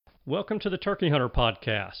Welcome to the Turkey Hunter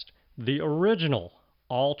Podcast, the original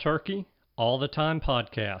all-turkey, all-the-time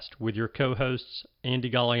podcast with your co-hosts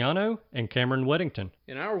Andy Galliano and Cameron Weddington.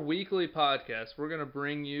 In our weekly podcast, we're going to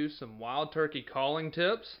bring you some wild turkey calling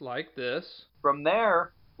tips like this. From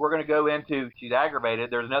there, we're going to go into, she's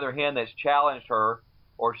aggravated, there's another hen that's challenged her,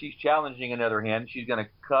 or she's challenging another hen, she's going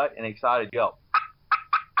to cut an excited yelp.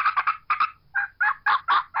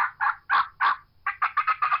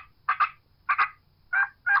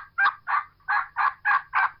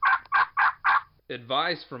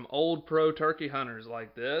 Advice from old pro turkey hunters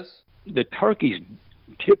like this. The turkeys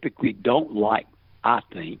typically don't like, I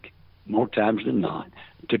think, more times than not,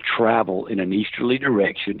 to travel in an easterly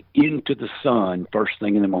direction into the sun first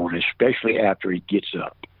thing in the morning, especially after he gets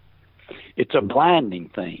up. It's a blinding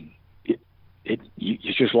thing.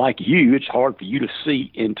 It's just like you. It's hard for you to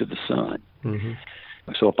see into the sun. Mm-hmm.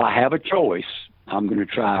 So if I have a choice, I'm going to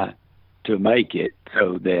try to make it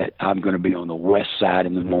so that I'm going to be on the west side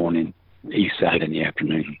in the morning, east side in the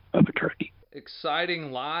afternoon of a turkey.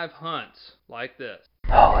 Exciting live hunts like this.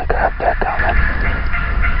 Holy crap, they're coming.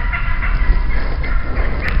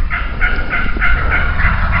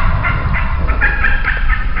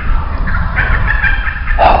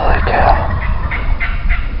 Holy cow.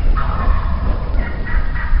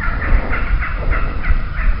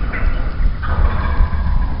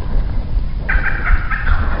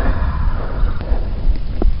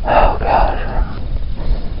 Oh, God.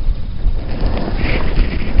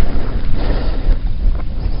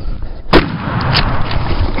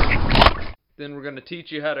 Then we're going to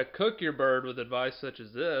teach you how to cook your bird with advice such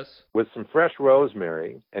as this. With some fresh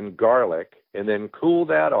rosemary and garlic, and then cool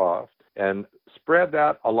that off and spread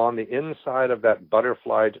that along the inside of that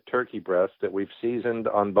butterflied turkey breast that we've seasoned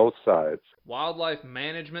on both sides. Wildlife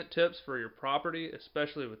management tips for your property,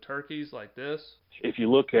 especially with turkeys like this. If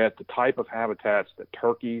you look at the type of habitats that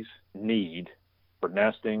turkeys need for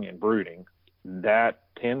nesting and brooding, that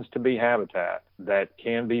tends to be habitat that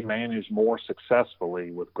can be managed more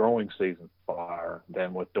successfly with growing season fire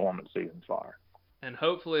than with dormant season fire. And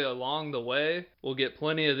hopefully along the way, we'll get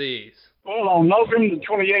plenty of these. Well, on November the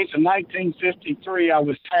 28th of 1953, I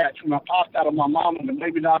was hatched. When I popped out of my mom and the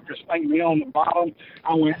baby doctor spanked me on the bottom,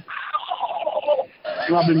 I went, ow!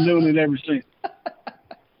 And I've been doing it ever since.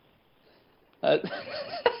 I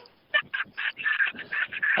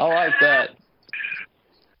like that.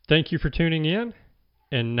 Thank you for tuning in.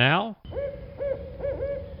 And now,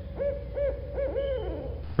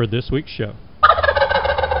 for this week's show.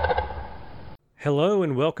 Hello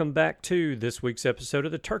and welcome back to this week's episode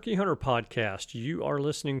of the Turkey Hunter Podcast. You are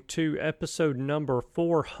listening to episode number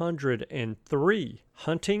 403,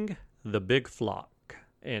 Hunting the Big Flock.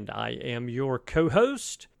 And I am your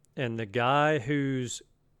co-host and the guy whose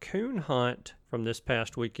coon hunt from this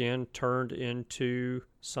past weekend turned into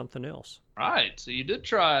something else. Right, so you did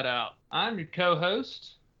try it out. I'm your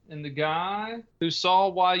co-host and the guy who saw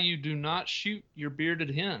why you do not shoot your bearded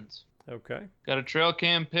hens. Okay. Got a trail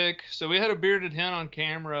cam pic. So we had a bearded hen on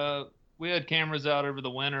camera. We had cameras out over the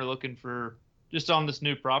winter looking for, just on this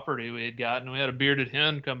new property we had gotten. We had a bearded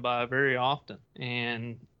hen come by very often.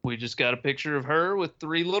 And we just got a picture of her with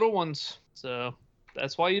 3 little ones. So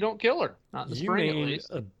that's why you don't kill her. Not in the spring, at least.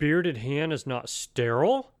 A bearded hen is not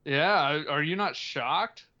sterile? Yeah. Are you not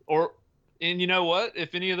shocked? And you know what?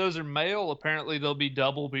 If any of those are male, apparently they'll be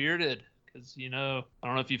double bearded. Because, I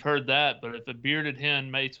don't know if you've heard that, but if a bearded hen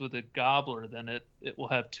mates with a gobbler, then it will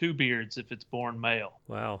have 2 beards if it's born male.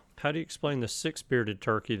 Wow. How do you explain the 6-bearded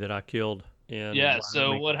turkey that I killed in... Yeah,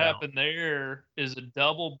 so what happened there is a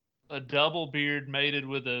double beard mated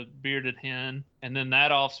with a bearded hen, and then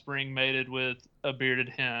that offspring mated with a bearded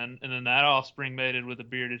hen, and then that offspring mated with a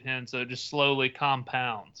bearded hen, so it just slowly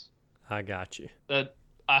compounds. I got you. That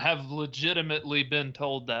I have legitimately been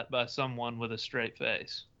told that by someone with a straight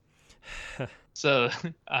face. So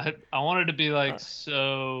I wanted to be like,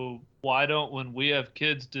 so why don't, when we have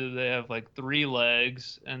kids, do they have like 3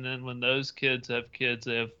 legs? And then when those kids, they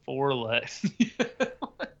have 4 legs.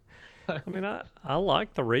 I mean, I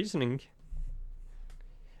like the reasoning.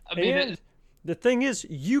 I mean, and the thing is,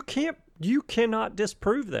 you cannot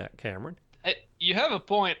disprove that, Cameron. You have a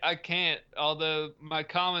point. I can't, although my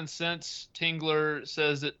common sense tingler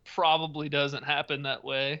says it probably doesn't happen that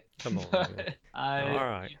way. Come on. All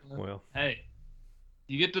right. Well, hey,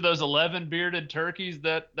 you get to those 11 bearded turkeys,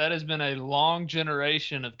 that has been a long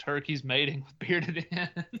generation of turkeys mating with bearded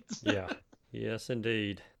hens. Yeah. Yes,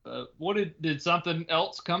 indeed. What did something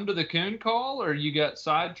else come to the coon call, or you got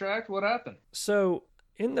sidetracked? What happened? So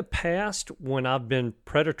in the past, when I've been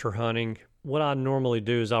predator hunting, what I normally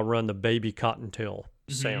do is I'll run the baby cottontail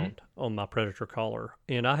sound on my predator caller.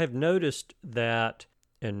 And I have noticed that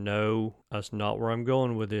And no, that's not where I'm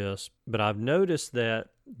going with this, but I've noticed that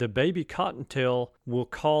the baby cottontail will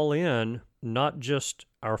call in not just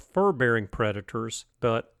our fur-bearing predators,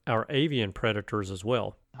 but our avian predators as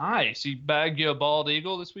well. Nice. You bagged you a bald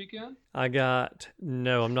eagle this weekend?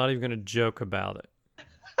 No, I'm not even going to joke about it.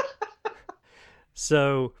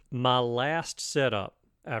 So my last setup,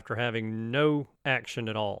 after having no action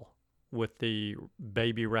at all with the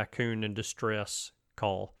baby raccoon in distress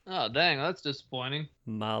call. Oh, dang, that's disappointing.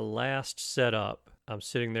 My last setup, I'm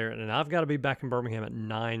sitting there, and I've got to be back in Birmingham at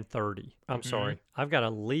 9:30. I'm sorry. I've got to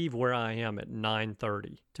leave where I am at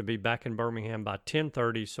 9:30 to be back in Birmingham by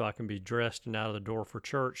 10:30 so I can be dressed and out of the door for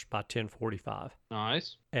church by 10:45.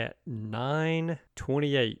 Nice. At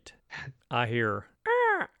 9:28, I hear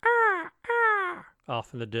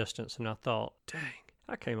off in the distance, and I thought, dang,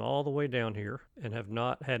 I came all the way down here and have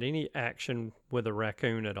not had any action with a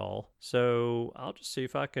raccoon at all. So I'll just see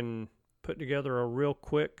if I can put together a real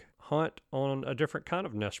quick hunt on a different kind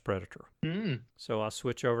of nest predator. So I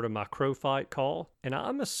switch over to my crow fight call, and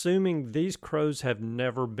I'm assuming these crows have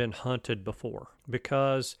never been hunted before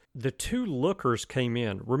because the two lookers came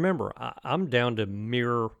in. Remember, I'm down to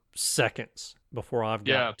mere seconds before I've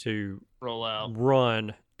got to roll out,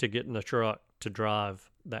 run to get in the truck to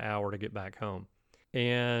drive the hour to get back home.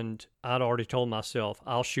 And I'd already told myself,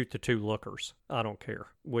 I'll shoot the two lookers. I don't care.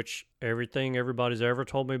 Which everything everybody's ever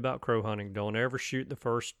told me about crow hunting, don't ever shoot the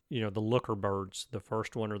first, the looker birds, the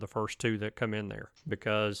first one or the first two that come in there.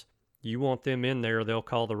 Because you want them in there, they'll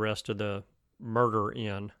call the rest of the murder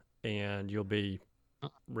in, and you'll be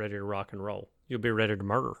ready to rock and roll. You'll be ready to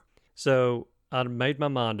murder. So I made my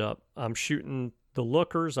mind up. I'm shooting the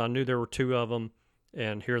lookers. I knew there were two of them,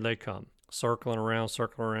 and here they come. Circling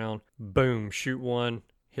around, boom, shoot one,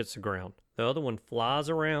 hits the ground. The other one flies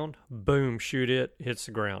around, boom, shoot it, hits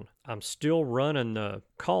the ground. I'm still running the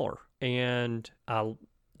caller, and I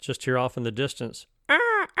just hear off in the distance,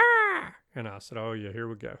 and I said, oh yeah, here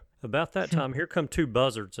we go. About that time, here come two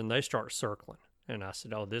buzzards, and they start circling. And I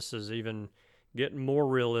said, oh, this is even getting more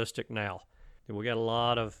realistic now. And we got a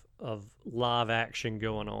lot of live action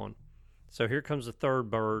going on. So here comes the third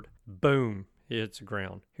bird, boom, he hits the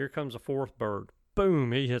ground. Here comes a fourth bird.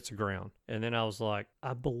 Boom, he hits the ground. And then I was like,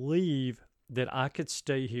 I believe that I could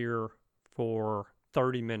stay here for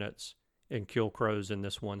 30 minutes and kill crows in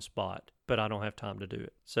this one spot, but I don't have time to do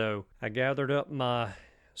it. So I gathered up my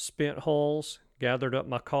spent hulls, gathered up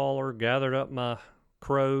my caller, gathered up my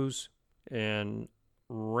crows, and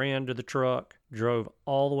ran to the truck, drove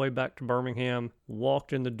all the way back to Birmingham,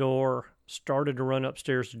 walked in the door, started to run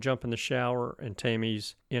upstairs to jump in the shower, and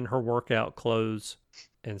Tammy's in her workout clothes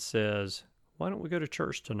and says, why don't we go to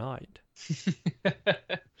church tonight?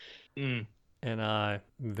 And I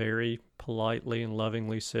very politely and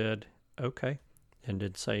lovingly said, okay, and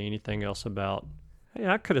didn't say anything else about, hey,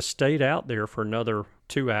 I could have stayed out there for another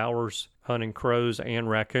 2 hours hunting crows and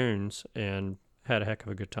raccoons and had a heck of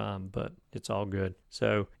a good time, but it's all good.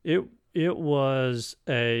 So it was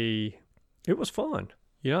fun.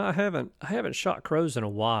 I haven't shot crows in a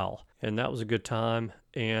while, and that was a good time.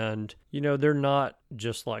 And, they're not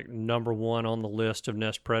just like number one on the list of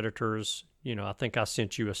nest predators. I think I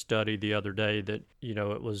sent you a study the other day that,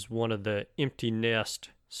 it was one of the empty nest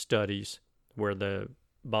studies where the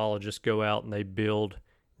biologists go out and they build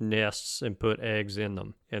nests and put eggs in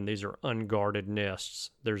them. And these are unguarded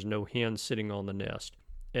nests. There's no hen sitting on the nest.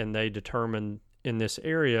 And they determined in this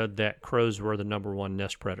area that crows were the number one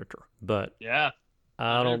nest predator. But yeah.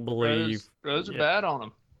 I don't believe crows are bad on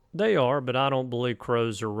them. They are, but I don't believe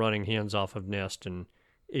crows are running hens off of nests and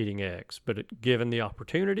eating eggs. But given the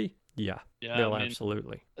opportunity, they'll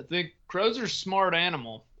absolutely. I think crows are a smart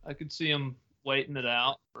animal. I could see them waiting it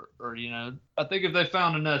out, or I think if they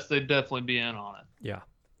found a nest, they'd definitely be in on it. Yeah,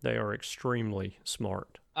 they are extremely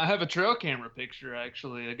smart. I have a trail camera picture,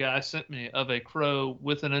 actually. A guy sent me of a crow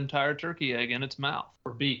with an entire turkey egg in its mouth,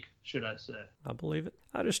 or beak, should I say. I believe it.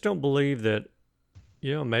 I just don't believe that.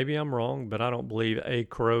 Maybe I'm wrong, but I don't believe a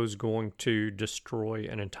crow's going to destroy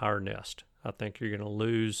an entire nest. I think you're going to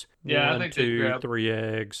lose 1, 2, 3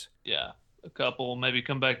 eggs. Yeah, a couple, maybe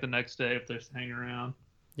come back the next day if they're hanging around.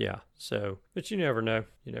 Yeah, but you never know.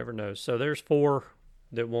 You never know. So there's 4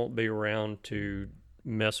 that won't be around to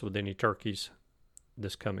mess with any turkeys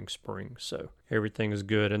this coming spring. So everything is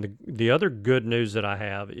good. And the other good news that I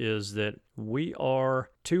have is that we are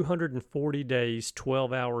 240 days,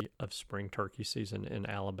 12 hours of spring turkey season in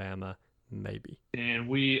Alabama, maybe. And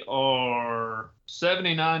we are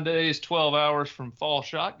 79 days, 12 hours from fall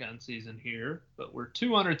shotgun season here, but we're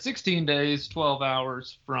 216 days, 12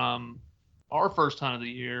 hours from our first hunt of the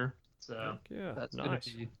year, So Yeah, that's nice.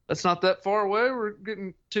 that's not that far away. We're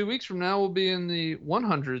getting 2 weeks from now. We'll be in the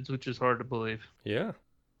 100s, which is hard to believe. Yeah.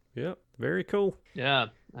 Yep. Very cool. Yeah,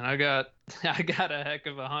 and I got I got a heck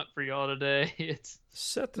of a hunt for y'all today. It's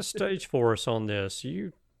Set the stage for us on this.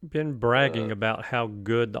 You've been bragging about how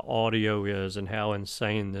good the audio is and how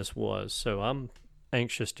insane this was. So I'm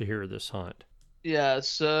anxious to hear this hunt. Yeah,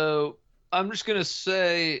 so I'm just going to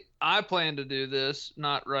say I plan to do this,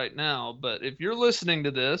 not right now, but if you're listening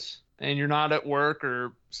to this and you're not at work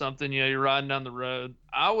or something, you're riding down the road,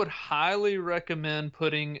 I would highly recommend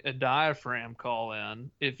putting a diaphragm call in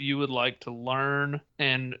if you would like to learn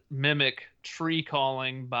and mimic tree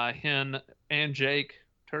calling by hen and Jake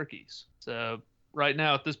turkeys. So right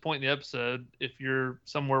now at this point in the episode, if you're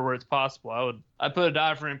somewhere where it's possible, I put a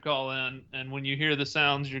diaphragm call in, and when you hear the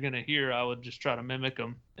sounds you're going to hear, I would just try to mimic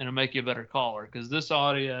them, and it'll make you a better caller, because this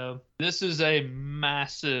is a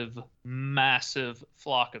massive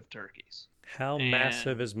flock of turkeys. How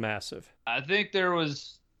massive is massive? I think there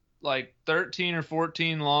was like 13 or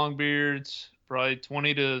 14 longbeards, probably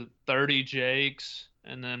 20 to 30 jakes,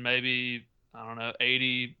 and then maybe, I don't know,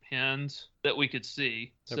 80 hens that we could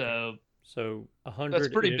see. Okay. So 100.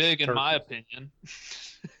 That's pretty big in my opinion.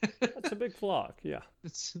 That's a big flock, yeah.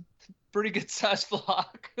 It's a pretty good sized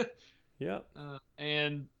flock. Yeah.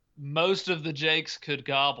 And most of the jakes could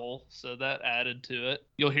gobble, so that added to it.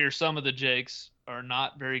 You'll hear some of the jakes are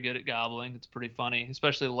not very good at gobbling. It's pretty funny,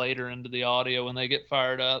 especially later into the audio when they get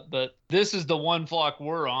fired up. But this is the one flock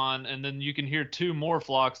we're on, and then you can hear two more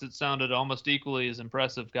flocks that sounded almost equally as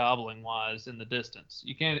impressive gobbling-wise in the distance.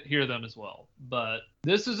 You can't hear them as well. But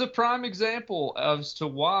this is a prime example as to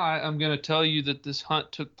why I'm going to tell you that this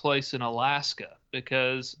hunt took place in Alaska,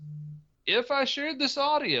 because if I shared this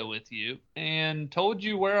audio with you and told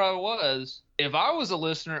you where I was, if I was a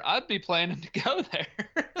listener, I'd be planning to go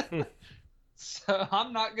there. So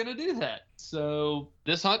I'm not going to do that. So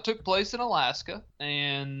this hunt took place in Alaska,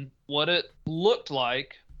 and what it looked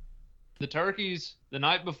like, the turkeys, the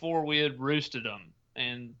night before we had roosted them.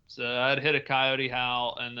 And so I'd hit a coyote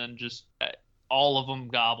howl, and then just all of them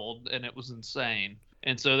gobbled, and it was insane.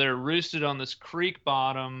 And so they're roosted on this creek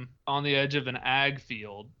bottom on the edge of an ag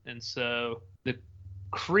field. And so the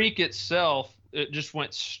creek itself, it just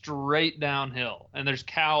went straight downhill, and there's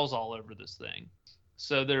cows all over this thing.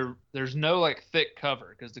 So there's no like thick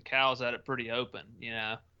cover because the cows had it pretty open, you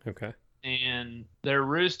know. Okay. And they're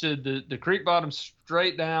roosted, the creek bottom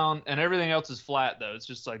straight down, and everything else is flat though. It's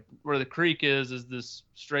just like where the creek is this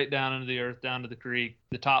straight down into the earth, down to the creek.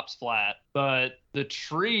 The top's flat, but the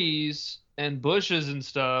trees and bushes and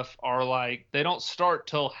stuff are like, they don't start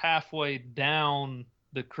till halfway down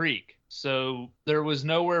the creek. So there was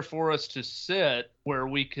nowhere for us to sit where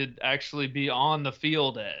we could actually be on the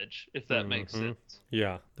field edge, if that makes sense.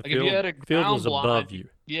 Yeah. The like field, if you had a field was blind, above you.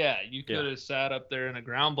 Yeah, you could have sat up there in a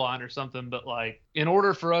ground blind or something, but like in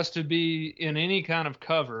order for us to be in any kind of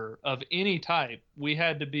cover of any type, we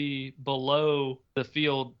had to be below the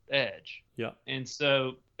field edge. Yeah. And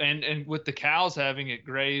so and with the cows having it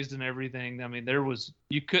grazed and everything, I mean,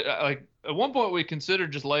 you could like at one point we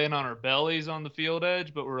considered just laying on our bellies on the field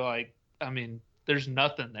edge, but we're like, I mean, there's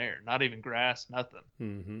nothing there, not even grass, nothing.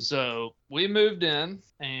 Mm-hmm. So we moved in,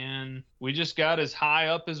 and we just got as high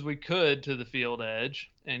up as we could to the field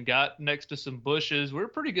edge and got next to some bushes. We were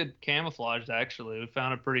pretty good camouflaged, actually. We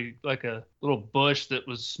found like a little bush that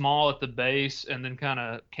was small at the base and then kind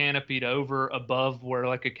of canopied over above where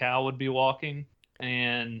like a cow would be walking.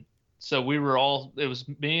 And so it was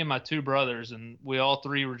me and my two brothers, and we all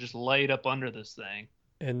three were just laid up under this thing.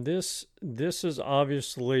 And this is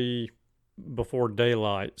obviously before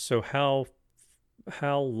daylight. So how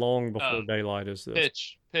long before daylight is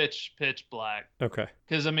this? Pitch black. Okay.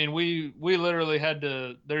 Because I mean, we literally had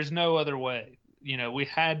to. There's no other way. You know, we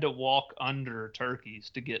had to walk under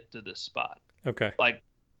turkeys to get to this spot. Okay. Like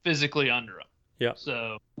physically under them. Yeah.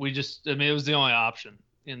 So it was the only option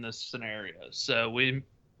in this scenario. So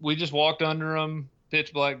we just walked under them.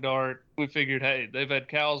 Pitch black dark. We figured, hey, they've had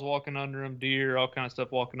cows walking under them, deer, all kind of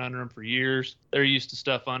stuff walking under them for years. They're used to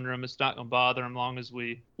stuff under them. It's not going to bother them long as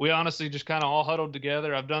we honestly just kind of all huddled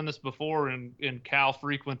together. I've done this before in cow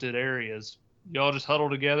frequented areas. Y'all just huddle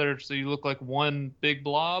together so you look like one big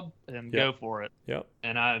blob and go for it. Yep.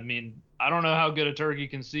 And I mean, I don't know how good a turkey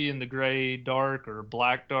can see in the gray dark or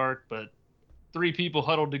black dark, but 3 people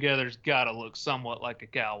huddled together's got to look somewhat like a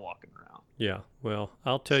cow walking around. Yeah, well,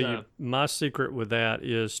 I'll tell you, my secret with that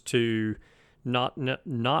is to not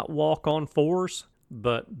walk on 4s,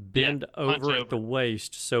 but bend over at the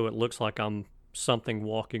waist so it looks like I'm something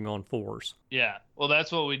walking on 4s. Yeah, well,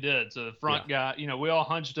 that's what we did. So the front guy, we all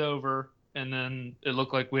hunched over, and then it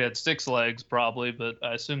looked like we had 6 legs probably, but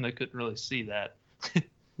I assume they couldn't really see that.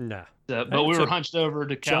 No. But we were hunched over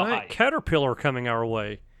to cow giant height. caterpillar coming our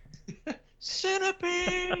way.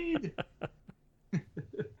 Centipede!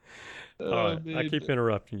 All right, I keep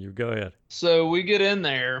interrupting you. Go ahead. So we get in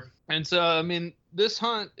there, and so, I mean, this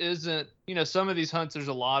hunt isn't, some of these hunts, there's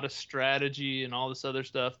a lot of strategy and all this other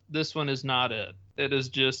stuff. This one is not it. It is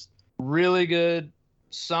just really good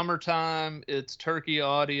summertime. It's turkey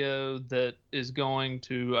audio that is going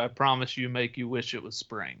to, I promise you, make you wish it was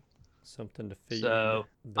spring. Something to feed. So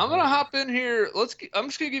I'm going to hop in here. I'm just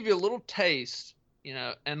going to give you a little taste,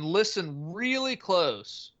 and listen really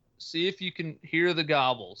close. See if you can hear the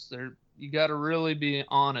gobbles. You got to really be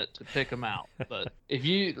on it to pick them out. But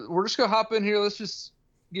we're just going to hop in here. Let's just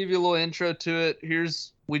give you a little intro to it.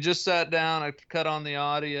 We just sat down. I cut on the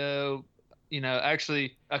audio.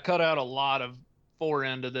 Actually, I cut out a lot of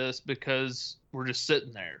forend of this because we're just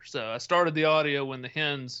sitting there. So I started the audio when the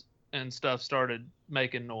hens and stuff started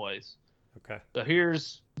making noise. Okay. So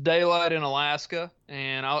here's daylight in Alaska,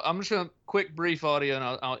 and I'm just going to quick brief audio,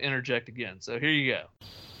 and I'll interject again. So here you go.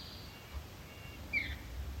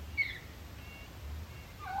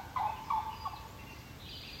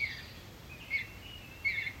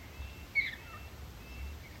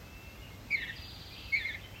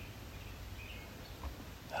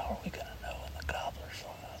 How are we going to know when the gobbler's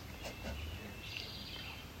on?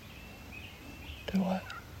 Do what?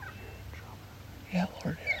 Yeah,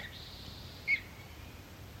 Lord, yeah.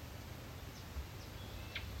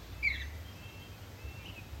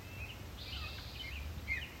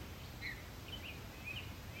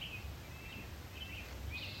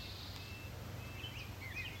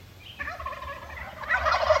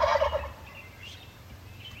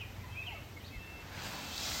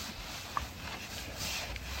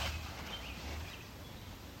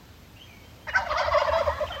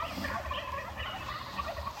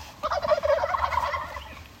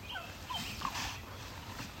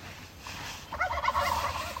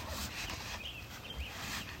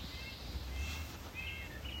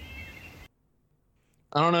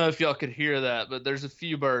 I don't know if y'all could hear that, but there's a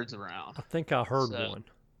few birds around. I think I heard one.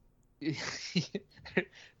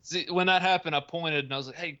 See, when that happened, I pointed and I was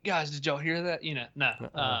like, "Hey guys, did y'all hear that?"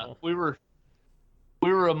 No. We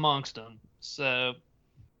were amongst them. So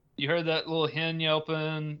you heard that little hen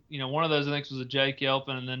yelping. One of those I think was a Jake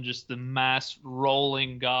yelping, and then just the mass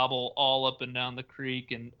rolling gobble all up and down the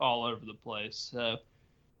creek and all over the place. So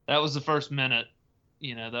that was the first minute.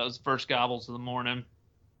 That was the first gobbles of the morning,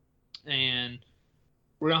 and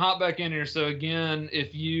we're going to hop back in here. So again,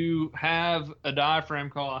 if you have a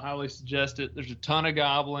diaphragm call, I highly suggest it. There's a ton of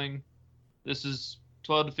gobbling. This is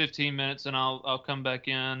 12 to 15 minutes, and I'll come back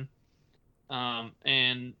in.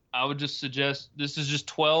 And I would just suggest this is just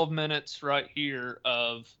 12 minutes right here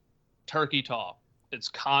of turkey talk. It's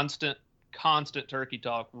constant turkey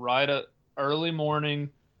talk right at early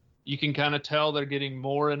morning. You can kind of tell they're getting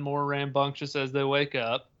more and more rambunctious as they wake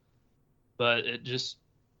up, but it just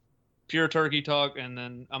pure turkey talk. And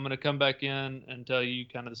then I'm going to come back in and tell you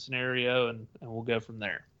kind of the scenario, and we'll go from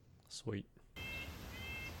there. Sweet.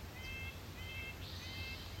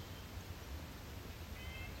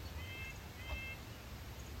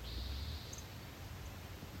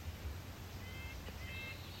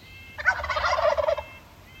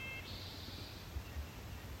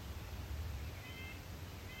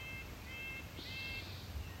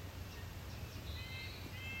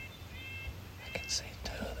 I can see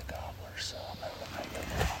 2 of the gobblers, so I'm going to make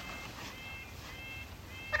them.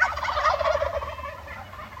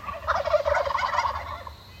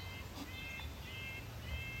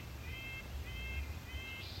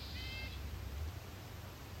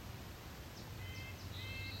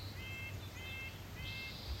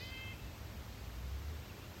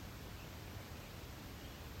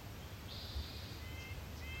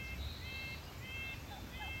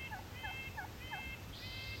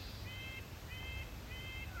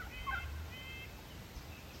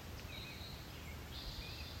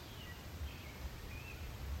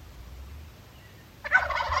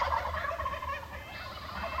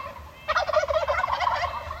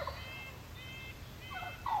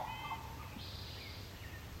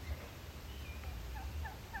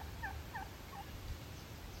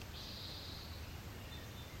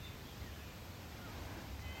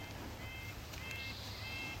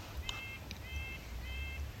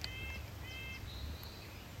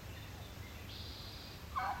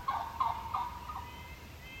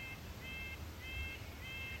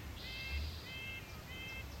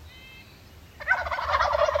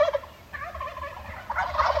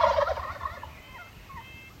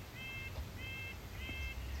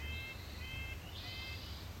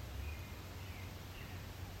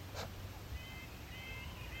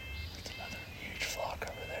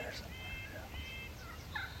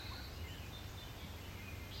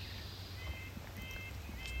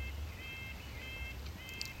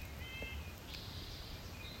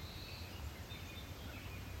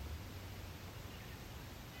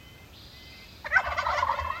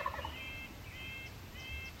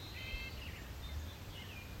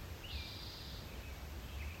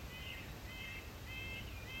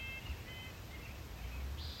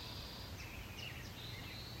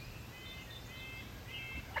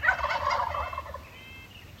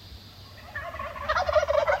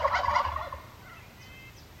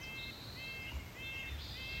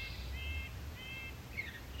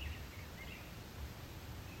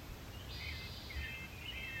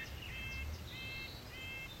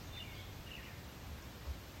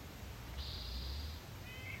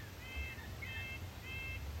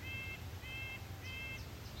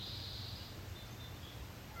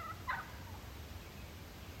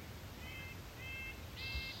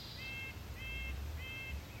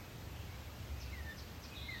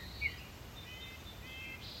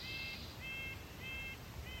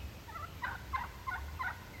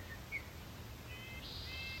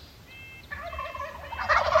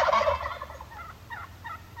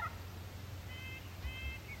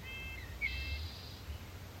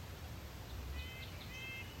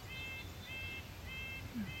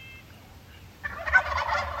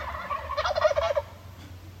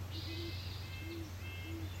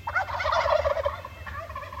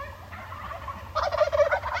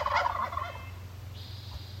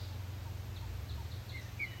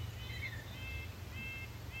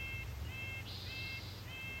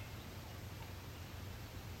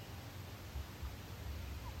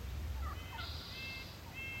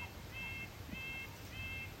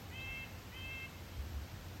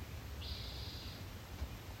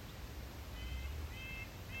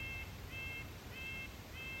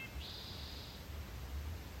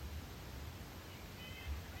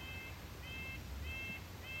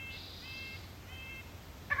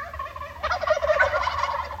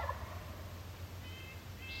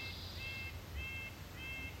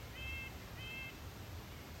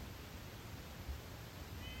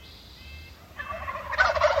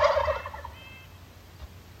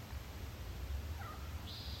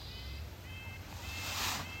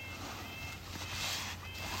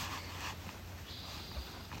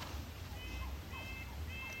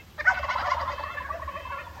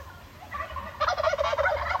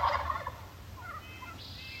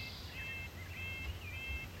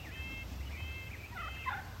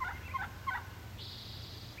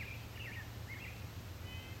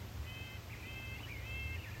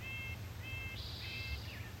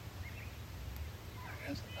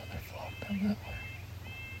 Come that way.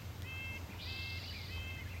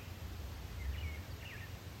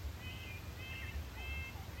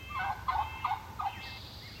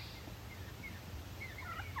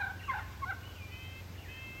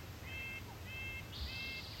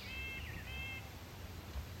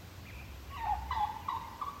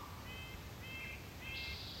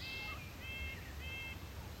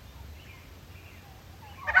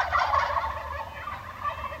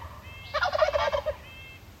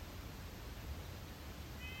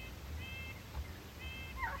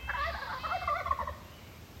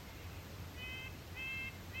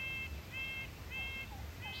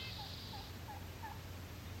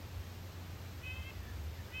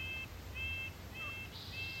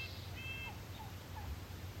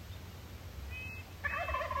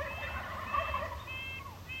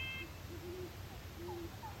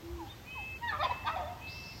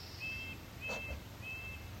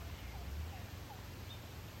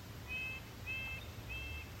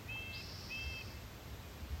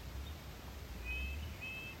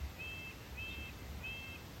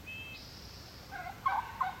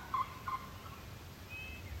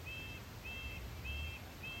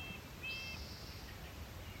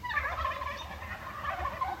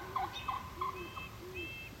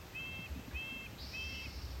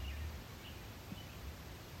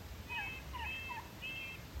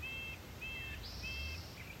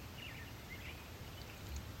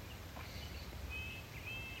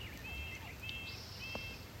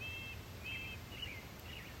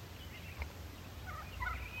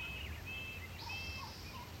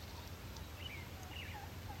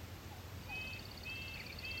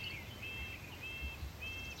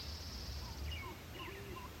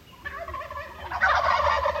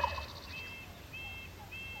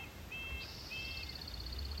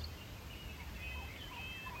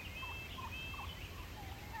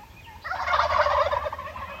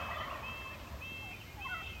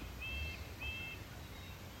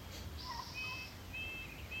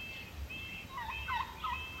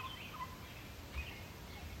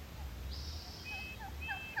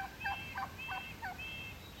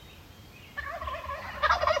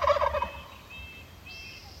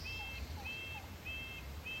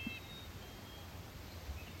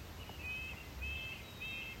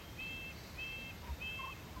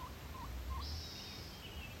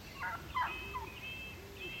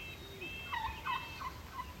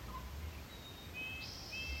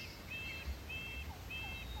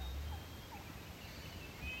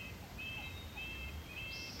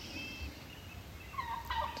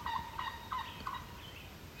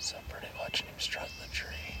 So pretty watching him strut the tree.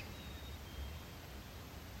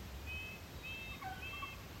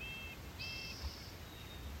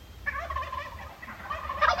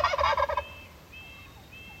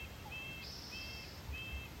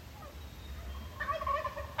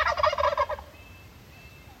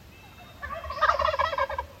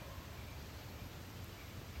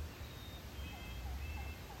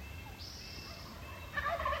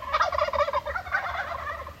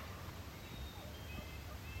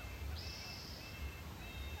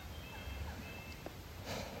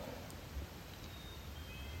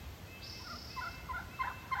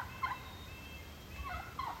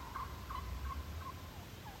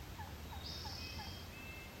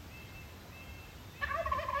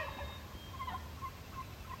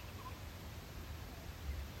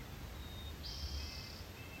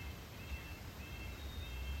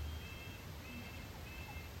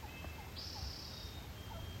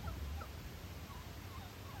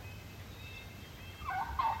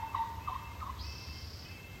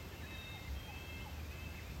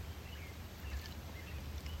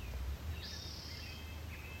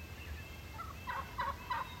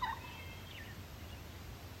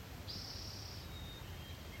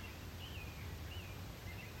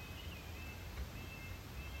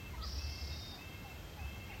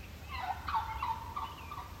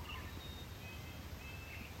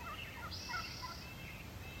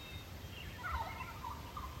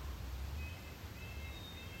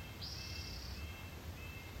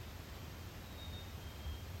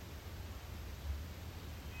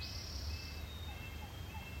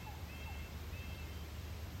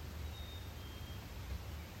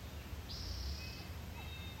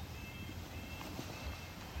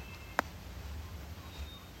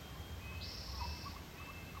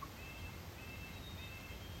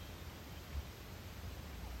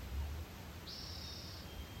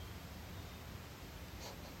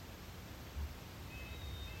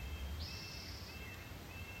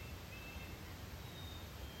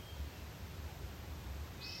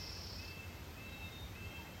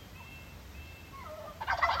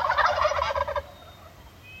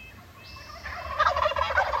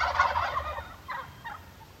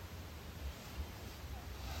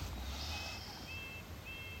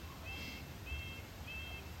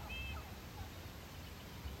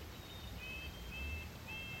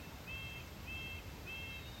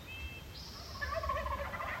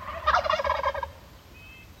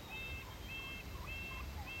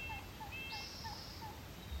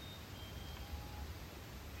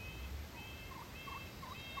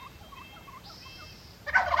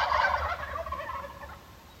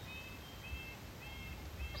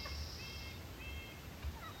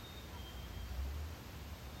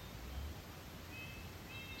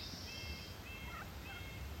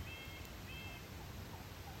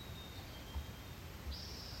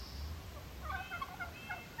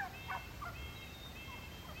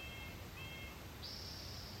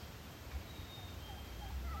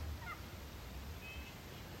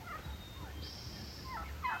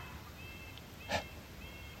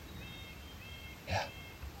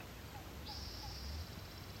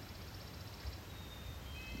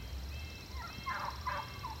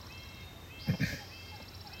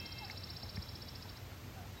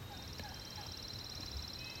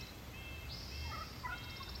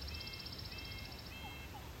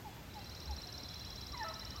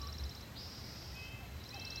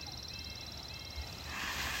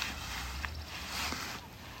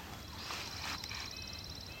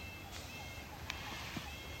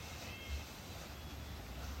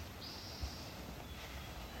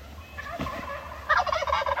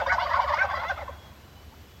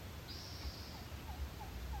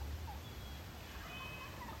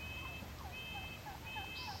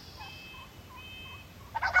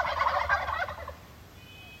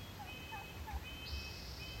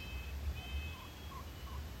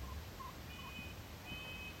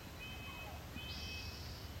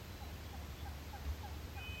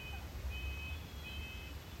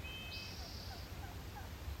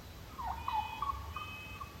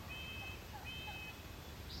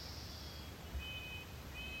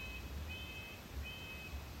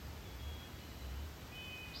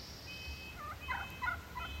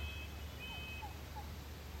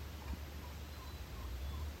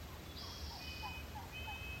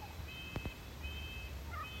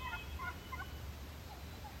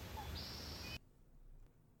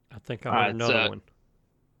 think I All heard right, another so- one.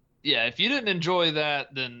 Yeah, if you didn't enjoy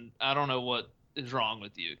that, then I don't know what is wrong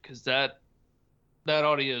with you, because that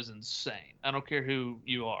audio is insane. I don't care who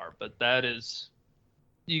you are, but that is,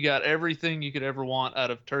 you got everything you could ever want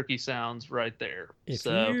out of turkey sounds right there. If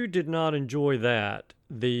So you did not enjoy that,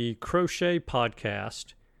 the Crochet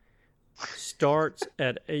podcast starts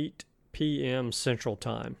at 8 p.m. Central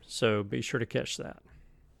Time, so be sure to catch that.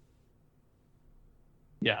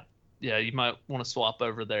 yeah, you might want to swap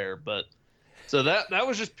over there. But so that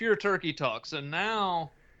was just pure turkey talk. So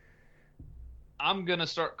now I'm gonna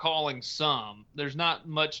start calling some. There's not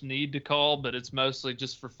much need to call, but it's mostly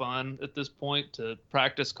just for fun at this point, to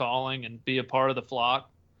practice calling and be a part of the flock.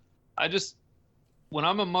 When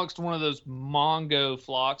I'm amongst one of those Mongo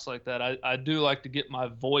flocks like that, I do like to get my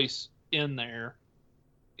voice in there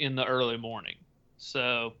in the early morning.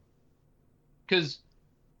 So, because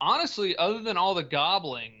honestly, other than all the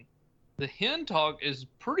gobbling, the hen talk is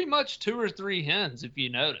pretty much 2 or 3 hens, if you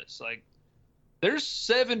notice. Like, there's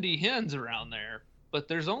 70 hens around there, but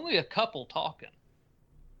there's only a couple talking.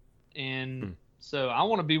 And so I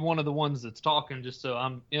want to be one of the ones that's talking, just so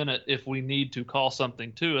I'm in it. If we need to call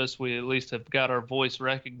something to us, we at least have got our voice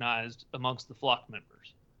recognized amongst the flock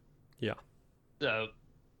members. Yeah. So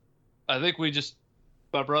I think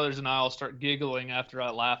my brothers and I will start giggling after I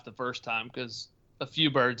laugh the first time, because a few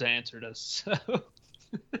birds answered us. So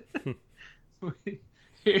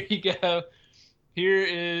here you go. Here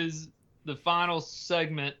is the final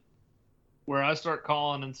segment where I start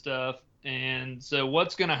calling and stuff. And so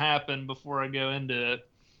what's going to happen before I go into it?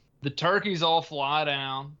 The turkeys all fly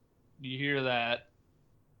down. You hear that.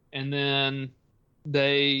 And then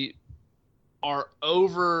they are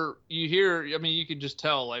over. You can just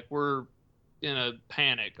tell, like, we're in a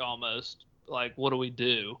panic almost. Like, what do we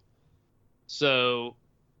do? So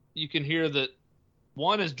you can hear that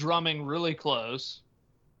one is drumming really close.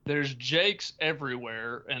 There's jakes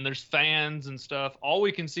everywhere, and there's fans and stuff. All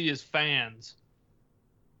we can see is fans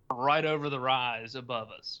right over the rise above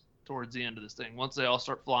us towards the end of this thing, once they all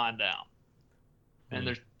start flying down. And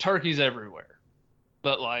there's turkeys everywhere.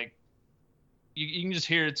 But, like, you can just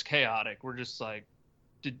hear it's chaotic. We're just like,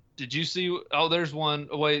 did you see? Oh, there's one.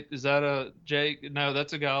 Oh, wait, is that a jake? No,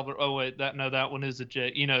 that's a gobbler. Oh, wait, that one is a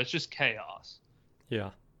jake. It's just chaos.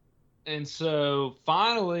 Yeah. And so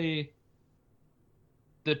finally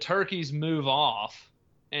the turkeys move off.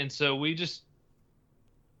 And so we just,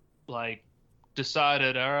 like,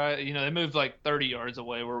 decided, all right, they moved like 30 yards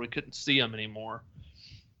away where we couldn't see them anymore.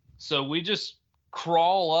 So we just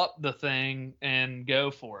crawl up the thing and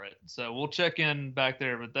go for it. So we'll check in back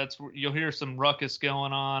there, but that's where you'll hear some ruckus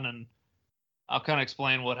going on, and I'll kind of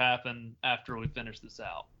explain what happened after we finish this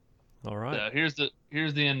out. All right. So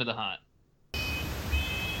here's the end of the hunt.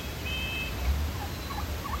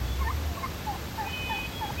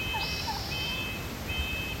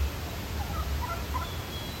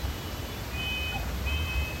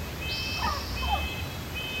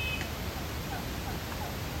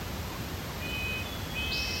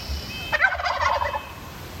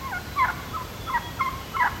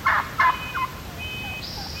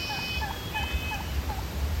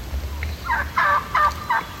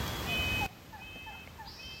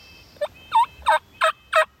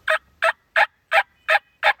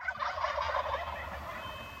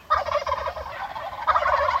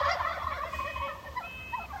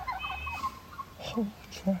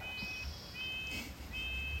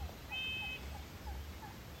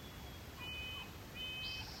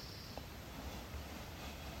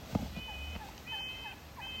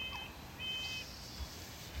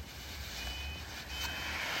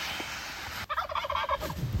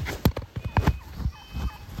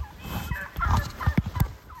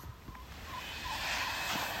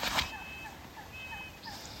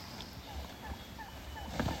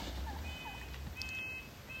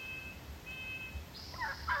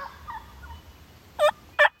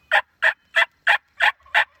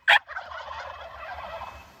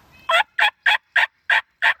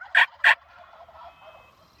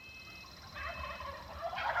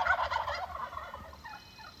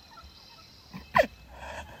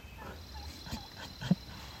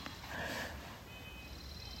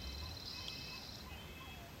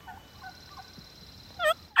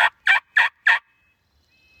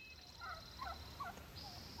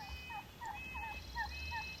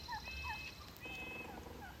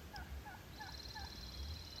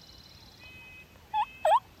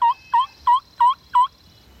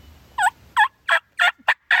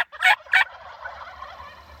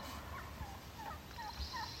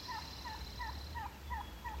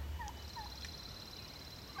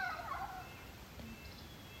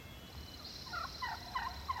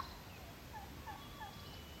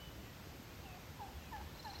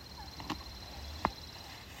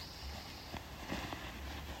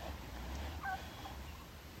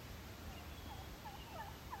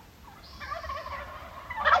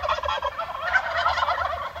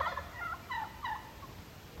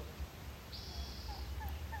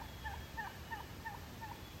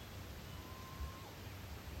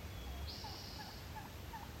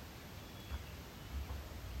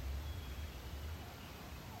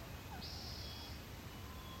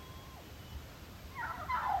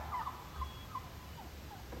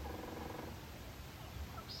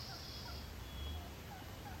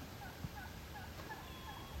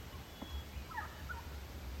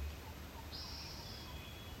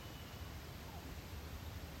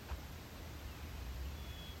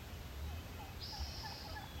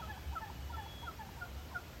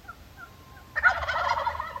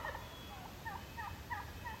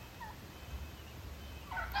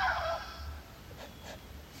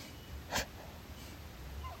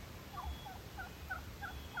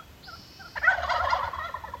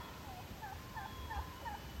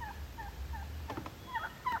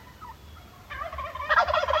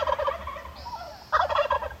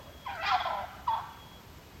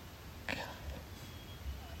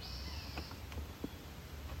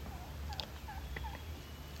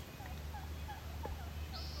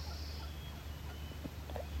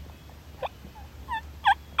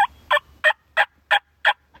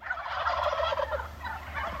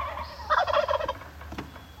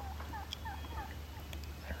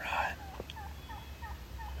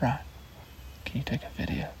 Can you take a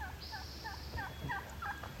video?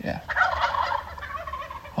 Yeah.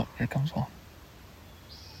 Oh, here comes one.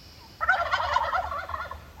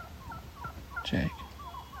 Jake.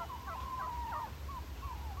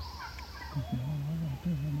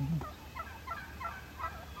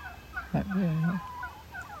 Yeah.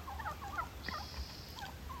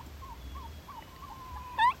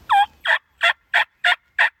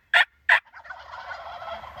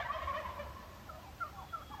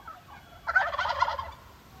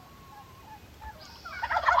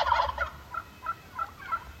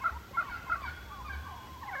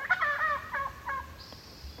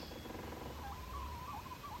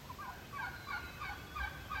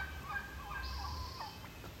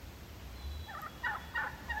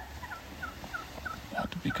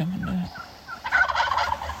 About to be coming down.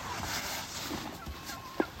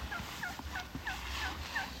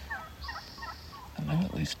 I know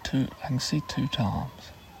at least two. I can see two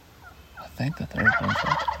toms. I think the third one's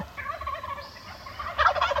right there.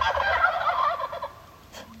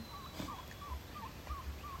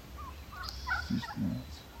 Just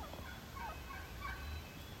nuts.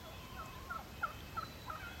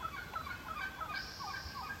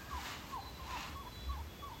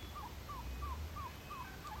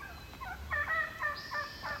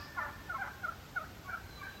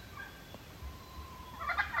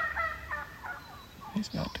 He's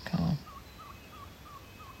about to come.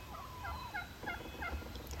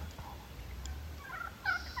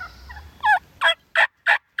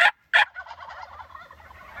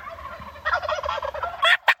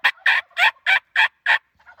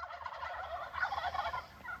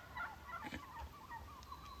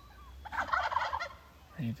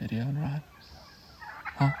 Are you videoing, Ryan?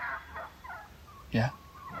 Huh? Yeah.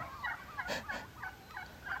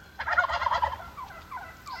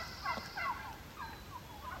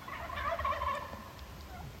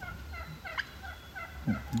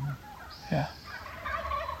 Yeah.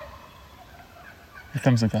 Here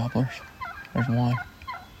comes the gobblers. There's one.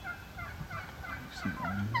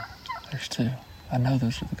 There's two. I know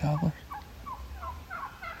those are the gobblers.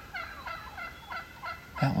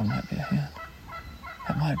 That one might be a hen.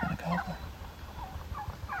 That might have been a gobbler.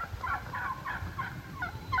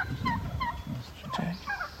 Jake.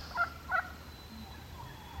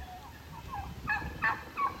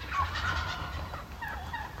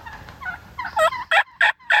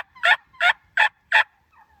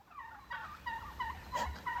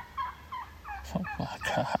 Oh my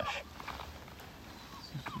gosh.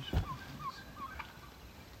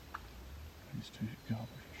 These two gobblers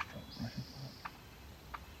are struck right in front.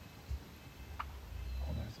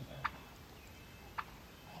 Oh, there's the third one.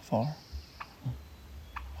 How far? Huh?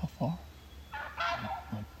 How far?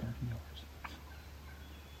 Like 30 yards.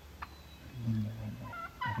 Literally right now.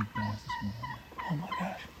 I think that's this one right now. Oh my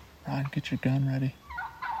gosh. Ryan, get your gun ready.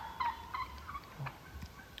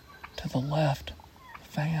 To the left.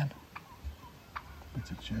 Fan.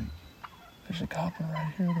 It's a Jake. There's a gobbler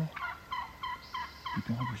right here, though. The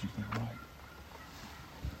gobbler's to the right.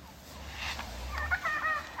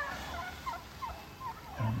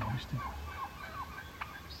 I don't notice it.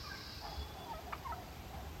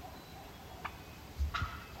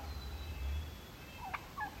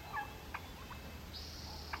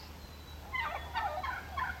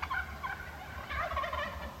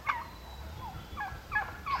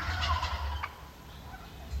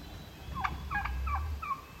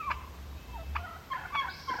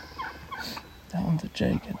 That one's a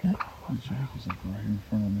Jake, isn't it? The Jake is like right in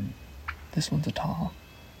front of me. This one's a Tom.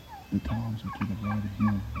 The Toms are to the right of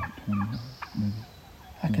him, like 20 yards, maybe.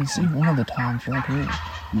 I can see one of the Toms right here.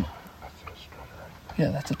 Yeah. That's a strutter right there.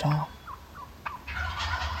 Yeah, that's a Tom.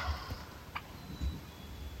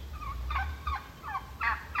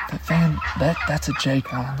 That fan, that's a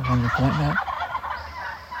Jake, Ryan, the one you're pointing at.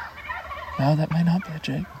 No, that may not be a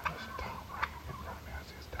Jake. There's a Tom right in front of me. I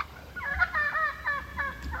see his tail feather.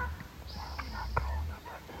 I'm not crawling up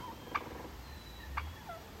right now.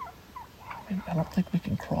 I mean, I don't think we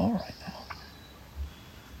can crawl right now.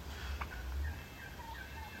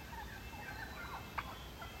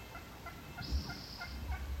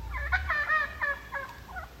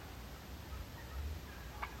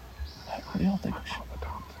 I really don't think we should.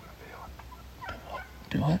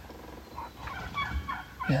 Do what?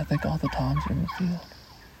 Yeah, I think all the Toms are in the field.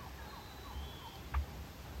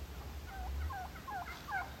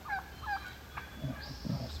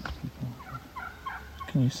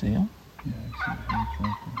 Can you see him? Yeah, I see him. He's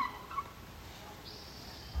right there.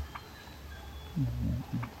 Yeah, right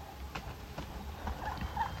there.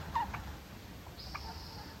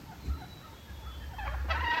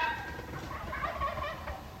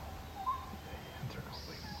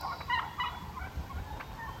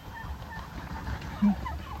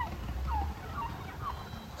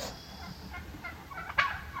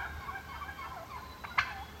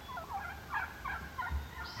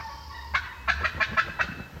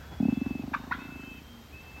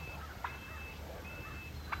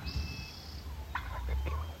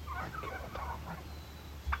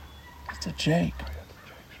 Jake.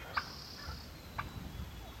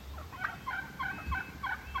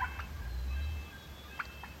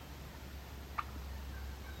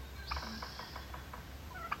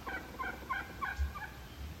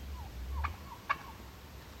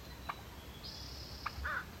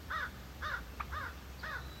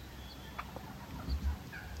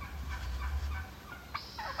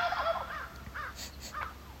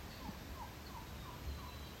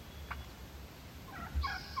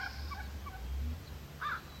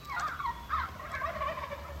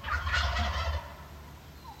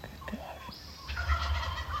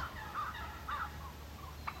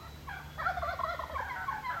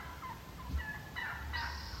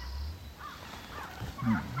 I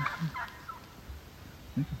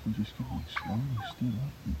think if we just go like slowly stood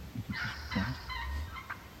up, we could just go.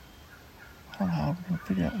 I don't know how we're gonna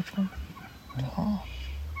figure out which one. Tom.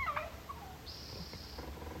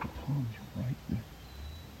 Tom's right there.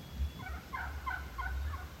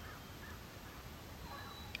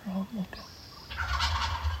 Oh, look.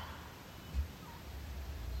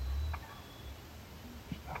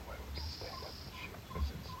 There's no way we can stand up and shoot, but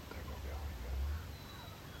since they're gonna be all together.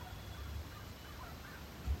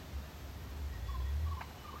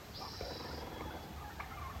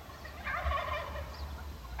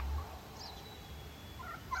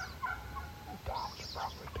 The Toms are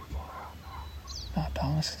probably too far out now. No,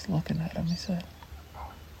 Thomas is looking at him, he said.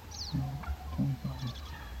 Yeah, 25 to 30.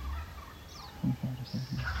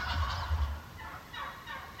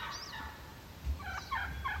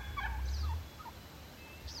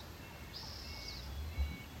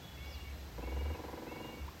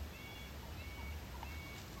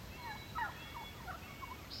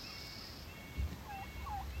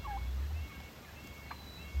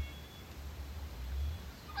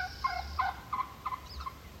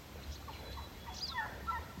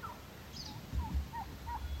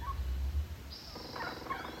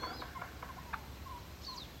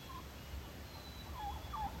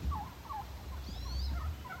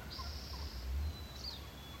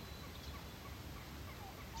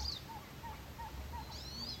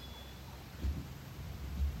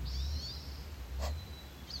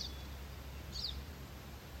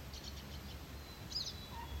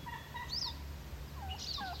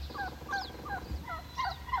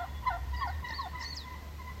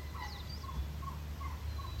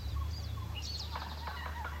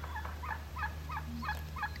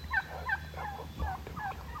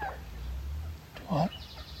 What? At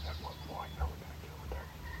what point are we gonna kill the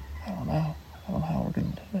turkey? I don't know. I don't know how we're gonna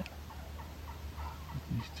do it.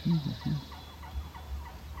 These two are here.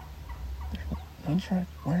 Those right.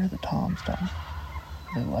 Where are the Toms, Tom?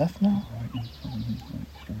 They left now? Right in front of me, like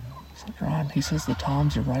straight out. So Ryan, he says the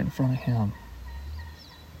Toms are right in front of him.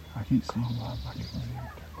 I can't see them. I can't see them.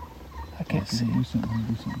 I can't see. Do something.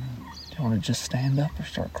 Do something. Do you want to just stand up or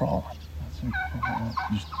start crawling? I'd say crawl up.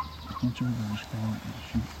 Just punch over and just crawl up and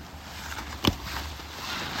shoot.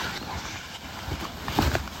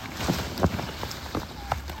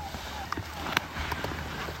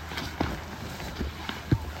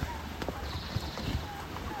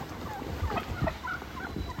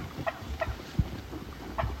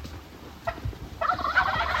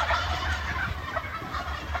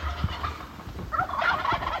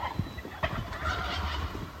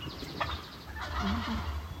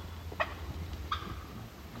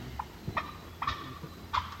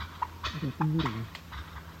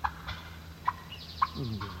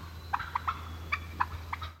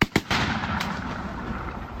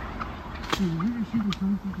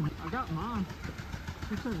 I got mine.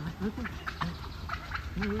 It's all right. That's okay.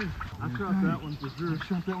 No worries. I shot that one for sure. I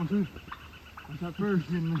shot that one too. I shot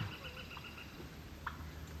first, didn't I?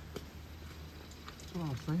 That's what I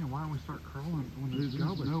was saying. Why don't we start crawling when the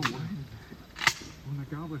gobblers? No way. When the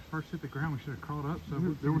gobblers first hit the ground, we should have crawled up. So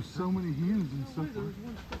there were so many hens and stuff.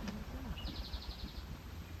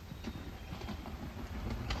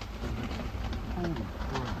 Holy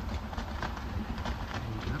crap.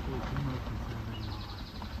 That was the most insanity.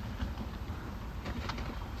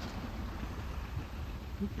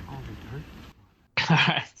 Look at all the turkeys. All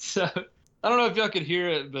right, so I don't know if y'all could hear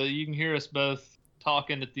it, but you can hear us both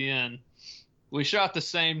talking at the end. We shot the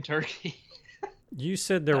same turkey. You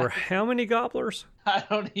said there were how many gobblers? I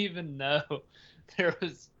don't even know. There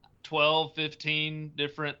was 12, 15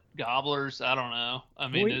 different gobblers. I don't know. I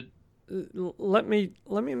mean, Let me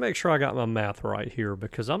make sure I got my math right here,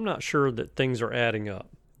 because I'm not sure that things are adding up.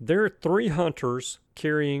 There are 3 hunters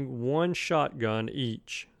carrying 1 shotgun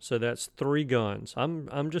each, so that's 3 guns.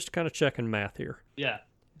 I'm just kind of checking math here. yeah.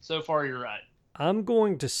 So far, you're right. I'm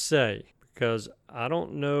going to say, because I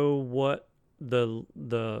don't know what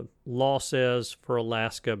the law says for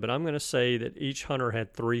Alaska, but I'm going to say that each hunter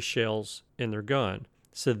had 3 shells in their gun.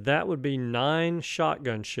 So that would be 9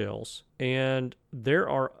 shotgun shells, and there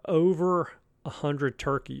are over 100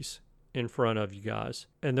 turkeys in front of you guys,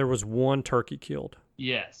 and there was 1 turkey killed.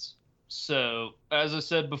 Yes. So, as I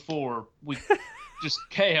said before, we just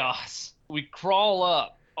chaos. We crawl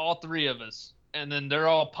up, all 3 of us, and then they're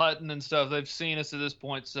all putting and stuff. They've seen us at this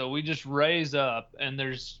point, so we just raise up, and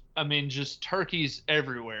there's, just turkeys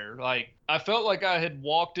everywhere. Like, I felt like I had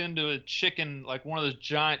walked into a chicken, like one of those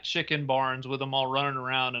giant chicken barns with them all running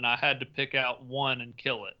around, and I had to pick out one and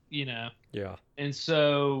kill it, Yeah. And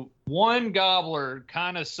so one gobbler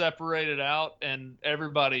kind of separated out, and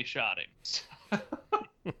everybody shot him.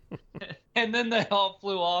 And then they all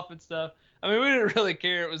flew off and stuff. We didn't really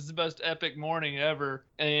care. It was the most epic morning ever.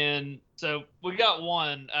 And so we got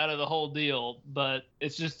 1 out of the whole deal, but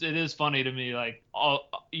it is funny to me. Like,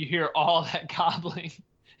 you hear all that gobbling,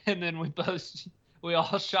 and then we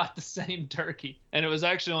all shot the same turkey. And it was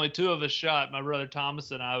actually only 2 of us shot. My brother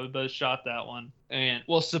Thomas and I, we both shot that one. And,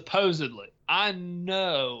 well, supposedly, I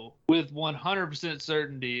know with 100%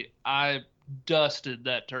 certainty, I dusted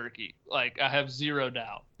that turkey. Like, I have 0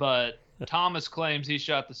 doubt. But Thomas claims he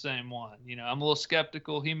shot the same one. I'm a little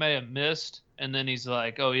skeptical. He may have missed, and then he's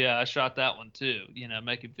like, oh, yeah, I shot that one too,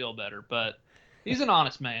 make him feel better. But he's an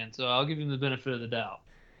honest man, so I'll give him the benefit of the doubt.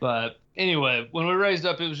 But anyway, when we raised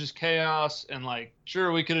up, it was just chaos. And, like,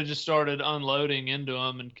 sure, we could have just started unloading into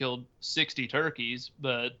them and killed 60 turkeys,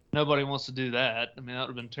 but nobody wants to do that. that would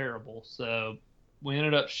have been terrible. So we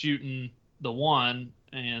ended up shooting the 1,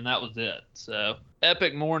 and that was it. So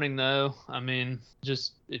epic morning, though.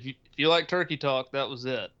 Just if you like turkey talk, that was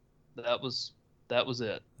it. That was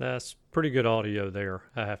it. That's pretty good audio there,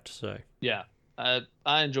 I have to say. Yeah, I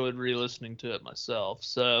enjoyed re-listening to it myself.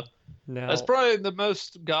 So now, that's probably the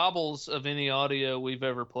most gobbles of any audio we've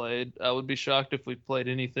ever played. I would be shocked if we played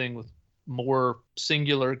anything with more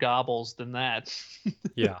singular gobbles than that.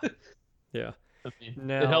 Yeah.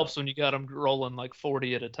 Now, it helps when you got them rolling like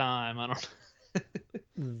 40 at a time. I don't.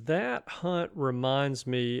 That hunt reminds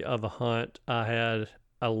me of a hunt I had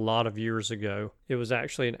a lot of years ago. It was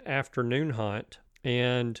actually an afternoon hunt,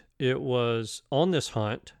 and it was on this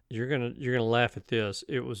hunt. You're gonna laugh at this.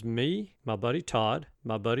 It was me, my buddy Todd,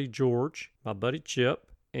 my buddy George, my buddy Chip,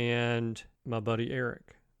 and my buddy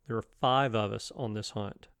Eric. There were 5 of us on this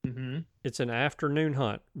hunt. Mm-hmm. It's an afternoon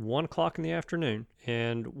hunt, 1 o'clock in the afternoon,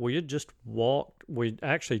 and we had just walked. We'd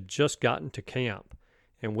actually just gotten to camp.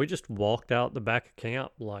 And we just walked out the back of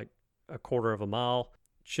camp like a quarter of a mile.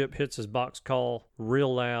 Chip hits his box call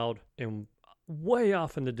real loud, and way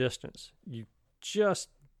off in the distance, you just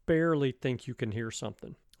barely think you can hear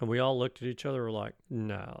something. And we all looked at each other and were like,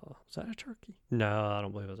 no, is that a turkey? No, I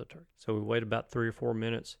don't believe it was a turkey. So we wait about 3 or 4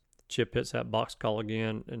 minutes. Chip hits that box call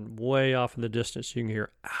again, and way off in the distance, you can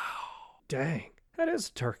hear, ow, dang, that is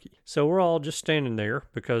a turkey. So we're all just standing there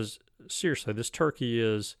because, seriously, this turkey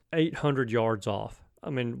is 800 yards off.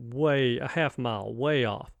 Way a half mile, way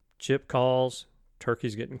off. Chip calls,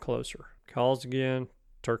 turkey's getting closer. Calls again,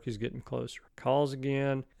 turkey's getting closer. Calls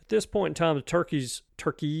again. At this point in time, the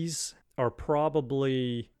turkeys are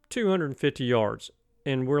probably 250 yards.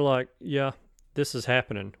 And we're like, yeah, this is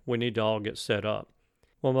happening. We need to all get set up.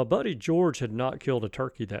 Well, my buddy George had not killed a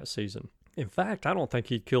turkey that season. In fact, I don't think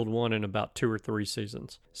he'd killed one in about 2 or 3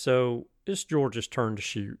 seasons. So it's George's turn to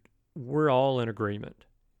shoot. We're all in agreement.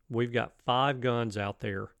 We've got 5 guns out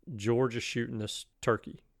there. George is shooting this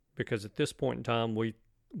turkey because at this point in time, we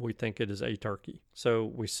think it is a turkey. So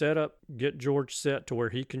we set up, get George set to where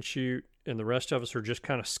he can shoot, and the rest of us are just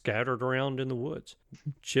kind of scattered around in the woods.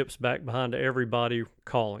 Chip's back behind everybody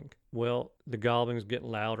calling. Well, the gobbling's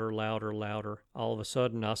getting louder, louder, louder. All of a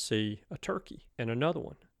sudden, I see a turkey and another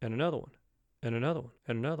one and another one and another one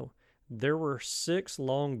and another one. There were 6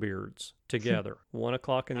 longbeards together, 1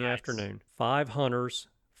 o'clock in the afternoon, 5 hunters,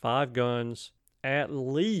 5 guns, at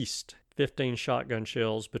least 15 shotgun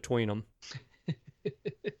shells between them.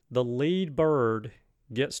 The lead bird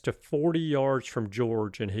gets to 40 yards from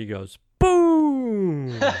George, and he goes,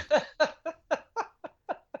 boom!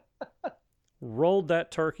 Rolled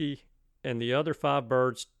that turkey, and the other 5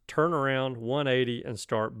 birds turn around 180 and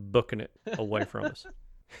start booking it away from us.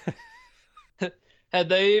 Had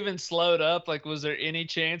they even slowed up? Like, was there any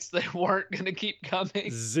chance they weren't going to keep coming?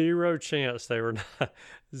 0 chance they were not.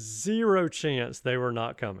 0 chance they were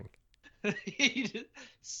not coming. As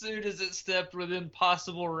soon as it stepped within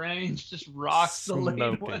possible range, just rocks the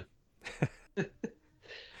lead one.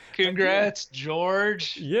 Congrats,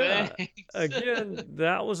 George. Yeah. Thanks. Again,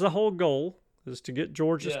 that was the whole goal. is to get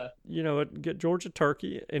Georgia, Yeah. get Georgia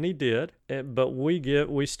turkey, and he did. But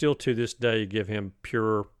we still to this day give him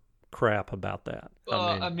pure crap about that.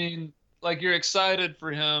 I mean, like you're excited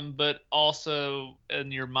for him, but also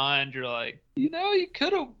in your mind you're like, you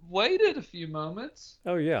could have waited a few moments.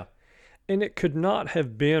 Oh yeah. And it could not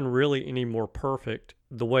have been really any more perfect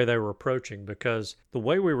the way they were approaching, because the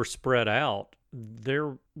way we were spread out,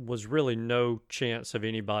 there was really no chance of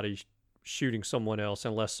anybody shooting someone else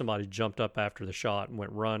unless somebody jumped up after the shot and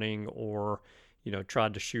went running, or,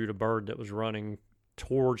 tried to shoot a bird that was running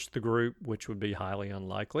towards the group, which would be highly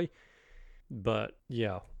unlikely. But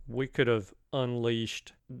yeah, we could have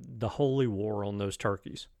unleashed the holy war on those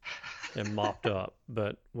turkeys and mopped up.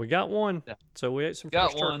 But we got one, so we ate some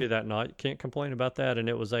fresh turkey that night. Can't complain about that. And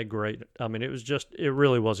it was it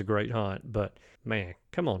really was a great hunt. But man,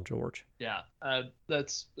 come on, George. Yeah,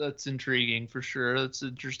 that's intriguing for sure. That's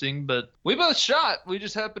interesting. But we both shot. We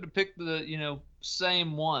just happened to pick the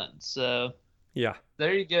same one. So yeah,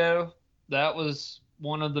 there you go. That was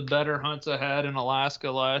one of the better hunts I had in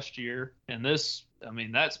Alaska last year. And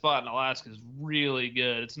that spot in Alaska is really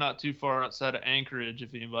good. It's not too far outside of Anchorage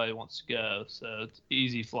if anybody wants to go. So it's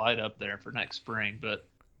easy flight up there for next spring. But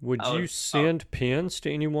would you send pins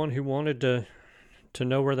to anyone who wanted to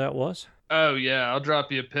know where that was? Oh yeah, I'll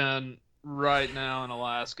drop you a pin right now in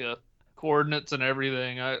Alaska. Coordinates and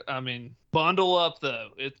everything. I mean, bundle up though.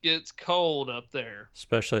 It gets cold up there,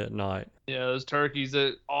 especially at night. Yeah, those turkeys,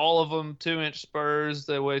 all of them 2-inch spurs.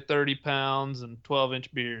 They weigh 30 pounds and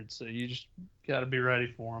 12-inch beards. So you just got to be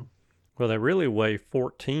ready for them. Well, they really weigh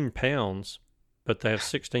 14 pounds, but they have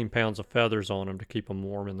 16 pounds of feathers on them to keep them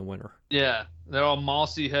warm in the winter. Yeah, they're all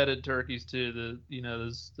mossy-headed turkeys too.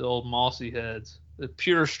 The old mossy heads. The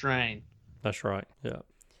pure strain. That's right. Yeah.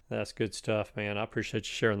 That's good stuff, man. I appreciate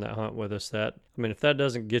you sharing that hunt with us. If that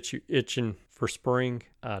doesn't get you itching for spring,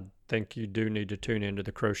 I think you do need to tune into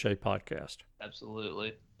the Crochet Podcast.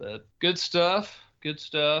 Absolutely. But good stuff. Good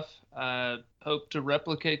stuff. I hope to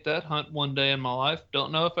replicate that hunt one day in my life.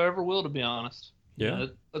 Don't know if I ever will, to be honest. Yeah.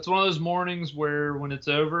 That's one of those mornings where when it's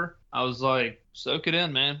over, I was like, soak it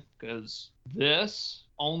in, man. Because this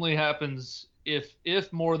only happens if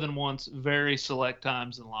more than once, very select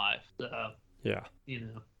times in life. So, yeah.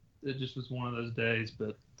 It just was one of those days,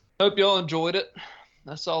 but hope y'all enjoyed it.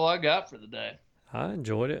 That's all I got for the day. I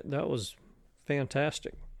enjoyed it. That was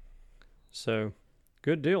fantastic. So,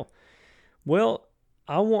 good deal. Well,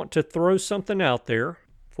 I want to throw something out there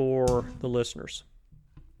for the listeners.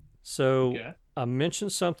 So, I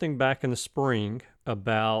mentioned something back in the spring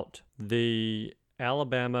about the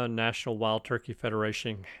Alabama National Wild Turkey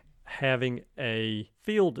Federation having a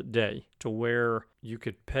field day to where you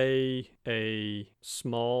could pay a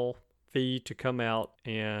small fee to come out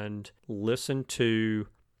and listen to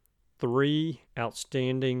 3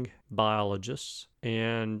 outstanding biologists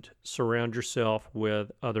and surround yourself with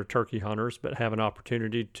other turkey hunters, but have an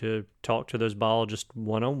opportunity to talk to those biologists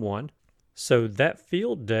one-on-one. So that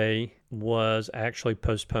field day was actually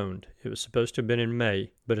postponed. It was supposed to have been in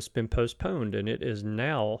May, but it's been postponed, and it is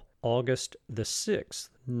now August the 6th.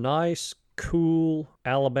 Nice, cool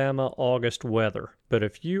Alabama August weather. But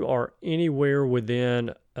if you are anywhere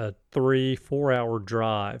within a 3-4 hour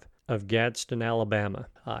drive of Gadsden, Alabama,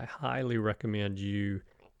 I highly recommend you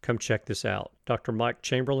come check this out. Dr. Mike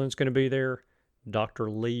Chamberlain's going to be there, Dr.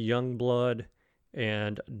 Lee Youngblood,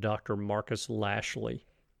 and Dr. Marcus Lashley.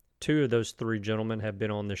 2 of those 3 gentlemen have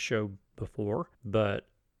been on this show before, but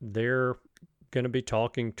they're going to be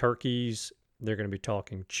talking turkeys. They're going to be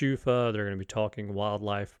talking CHUFA. They're going to be talking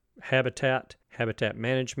wildlife habitat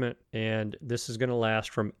management. And this is going to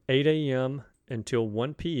last from 8 a.m. until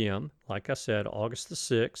 1 p.m. Like I said, August the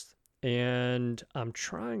 6th. And I'm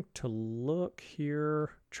trying to look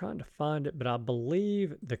here, trying to find it, but I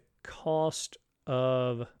believe the cost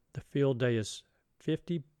of the field day is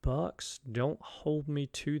 $50. Don't hold me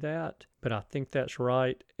to that, but I think that's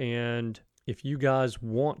right. And if you guys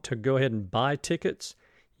want to go ahead and buy tickets,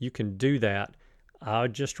 you can do that. I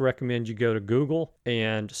would just recommend you go to Google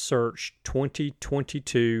and search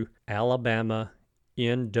 2022 Alabama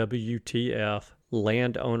NWTF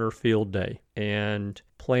Landowner Field Day and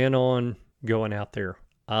plan on going out there.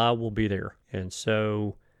 I will be there. And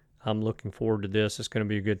so I'm looking forward to this. It's going to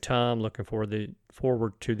be a good time. Looking forward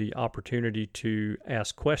to the opportunity to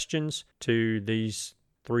ask questions to these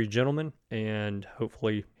 3 gentlemen and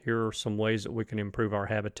hopefully hear some ways that we can improve our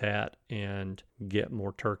habitat and get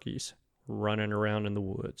more turkeys running around in the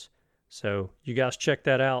woods. So you guys check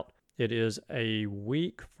that out. It is a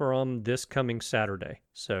week from this coming Saturday,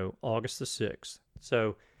 so August the 6th.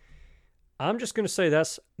 So I'm just going to say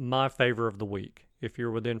that's my favor of the week If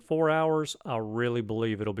you're within 4 hours, I really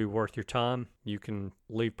believe it'll be worth your time. You can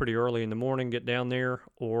leave pretty early in the morning, get down there,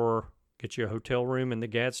 or get you a hotel room in the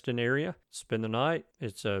Gadsden area, spend the night.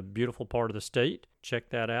 It's a beautiful part of the state.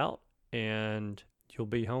 Check that out, and you'll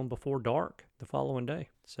be home before dark the following day.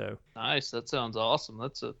 So nice. That sounds awesome.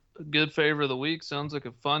 That's a good favor of the week. Sounds like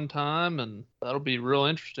a fun time, and that'll be real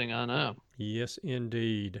interesting, I know. Yes,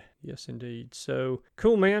 indeed. Yes, indeed. So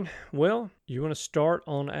cool, man. Well, you want to start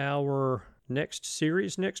on our next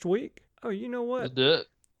series next week? Oh, you know what? Let's do it.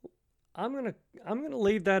 I'm gonna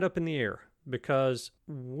leave that up in the air because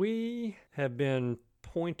we have been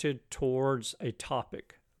pointed towards a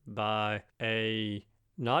topic by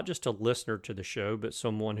not just a listener to the show, but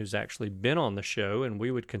someone who's actually been on the show, and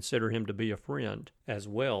we would consider him to be a friend as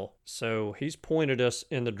well. So he's pointed us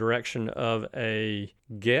in the direction of a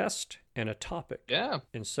guest and a topic. Yeah.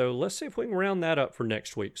 And so let's see if we can round that up for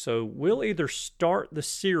next week. So we'll either start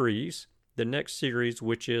the next series,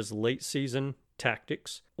 which is late season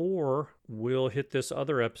tactics, or we'll hit this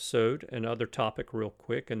other episode and other topic real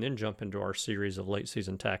quick and then jump into our series of late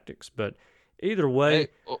season tactics. But either way...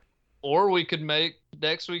 Hey, or we could make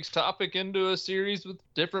next week's topic into a series with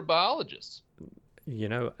different biologists. You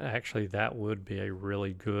know, actually, that would be a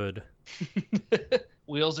really good...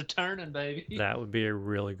 Wheels are turning, baby. That would be a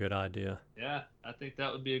really good idea. Yeah, I think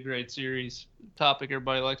that would be a great series topic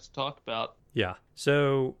everybody likes to talk about. Yeah.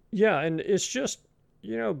 So, yeah, and it's just,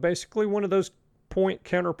 basically one of those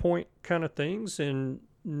point-counterpoint kind of things, and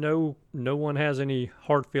no one has any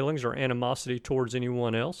hard feelings or animosity towards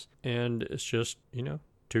anyone else, and it's just,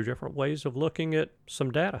 two different ways of looking at some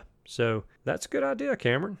data. So that's a good idea,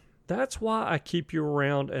 Cameron. That's why I keep you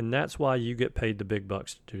around, and that's why you get paid the big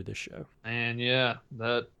bucks to do this show. And yeah,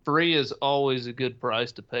 that free is always a good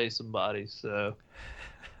price to pay somebody, so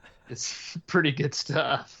it's pretty good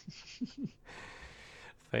stuff.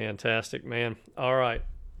 Fantastic, man. All right.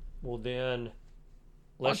 Well, then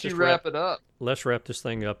let's just wrap it up. Let's wrap this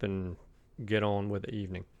thing up and get on with the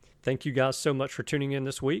evening. Thank you guys so much for tuning in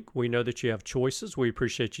this week. We know that you have choices. We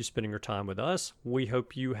appreciate you spending your time with us. We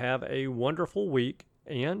hope you have a wonderful week,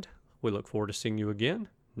 and we look forward to seeing you again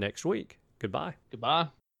next week. Goodbye. Goodbye.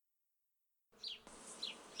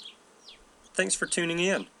 Thanks for tuning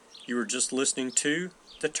in. You were just listening to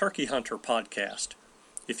the Turkey Hunter podcast.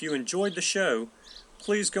 If you enjoyed the show,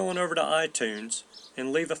 please go on over to iTunes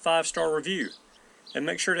and leave a 5-star review. And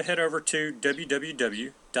make sure to head over to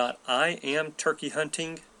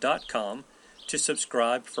www.iamturkeyhunting.com to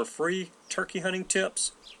subscribe for free turkey hunting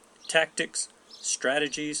tips, tactics,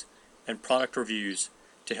 strategies, and product reviews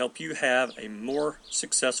to help you have a more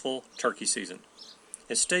successful turkey season.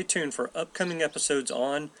 And stay tuned for upcoming episodes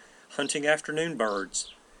on hunting afternoon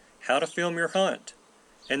birds, how to film your hunt,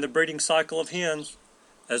 and the breeding cycle of hens,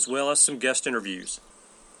 as well as some guest interviews.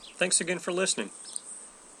 Thanks again for listening.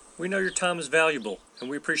 We know your time is valuable, and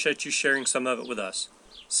we appreciate you sharing some of it with us.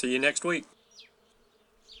 See you next week.